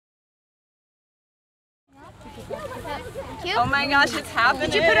Oh my gosh, it's happening.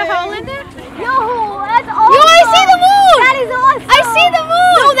 Did you put a hole in there? Yo, that's awesome. Yo, I see the moon. That is awesome. I see the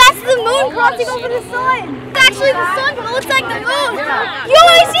moon. No, that's the moon crossing over the sun. It's actually the sun, but it looks like the moon. Yo,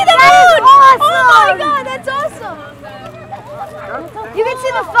 I see the moon. Awesome. Oh my god, that's awesome. You can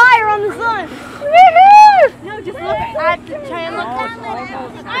see the fire on the sun. No, just look at the try and look down.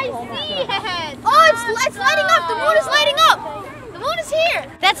 I see it. Oh, it's lighting up. The moon is lighting up. The moon is here.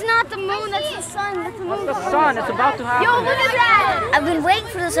 That's not the moon, that's the sun. That's the moon. The sun, it's about to happen. Yo, look at that. I've been waiting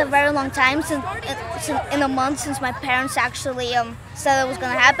for this a very long time, since in a month since my parents actually said it was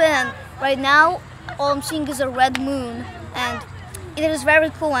going to happen. And right now, all I'm seeing is a red moon. And it is very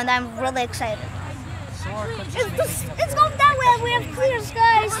cool, and I'm really excited. It's going that way. We have clear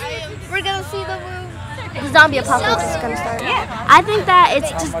skies. We're going to see the moon. The zombie apocalypse is going to start. Yeah. I think that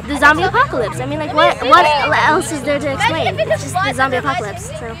it's just the zombie apocalypse. I mean, like, what else is there to explain? It's just the zombie apocalypse.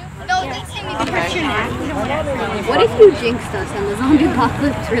 So, What if you jinxed us and the zombie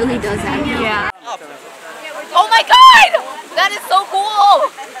apocalypse really does happen? Yeah. Oh my god! That is so cool!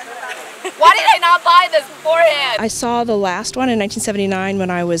 Why did I not buy this beforehand? I saw the last one in 1979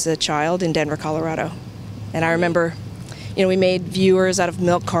 when I was a child in Denver, Colorado. And I remember, you know, we made viewers out of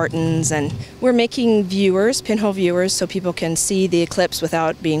milk cartons, and we're making viewers, pinhole viewers, so people can see the eclipse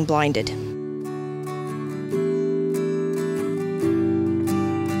without being blinded.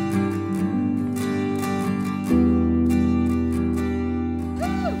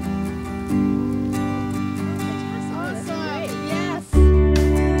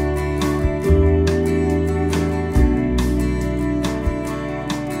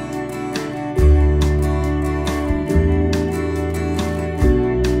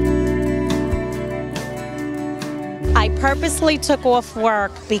 I purposely took off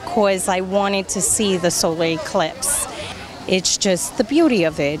work because I wanted to see the solar eclipse. It's just the beauty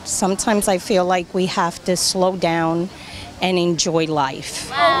of it. Sometimes I feel like we have to slow down and enjoy life.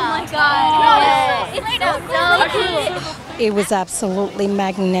 Oh my god. It's so cool. It was absolutely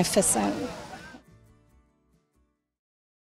magnificent.